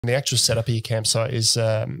The actual setup of your campsite is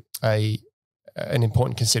an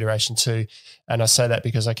important consideration too. And I say that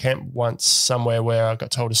because I camped once somewhere where I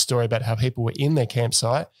got told a story about how people were in their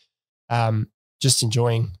campsite just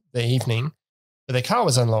enjoying the evening, but their car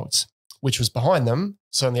was unlocked, which was behind them.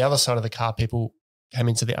 So on the other side of the car, people came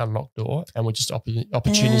into the unlocked door and were just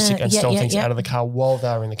opportunistic and stole things out of the car while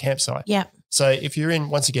they were in the campsite. Yeah. So if you're in,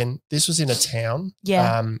 once again, this was in a town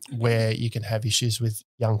where you can have issues with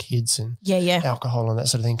young kids and alcohol and that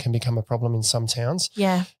sort of thing can become a problem in some towns.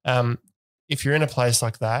 Yeah. If you're in a place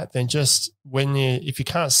like that, then just if you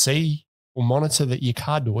can't see or monitor your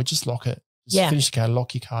car door, just lock it. Just finish your car,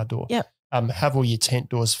 lock your car door. Yeah. Have all your tent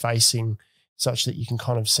doors facing such that you can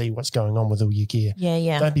kind of see what's going on with all your gear. Yeah,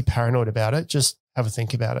 yeah. Don't be paranoid about it. Just have a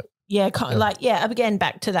think about it. Yeah, again,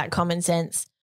 back to that common sense.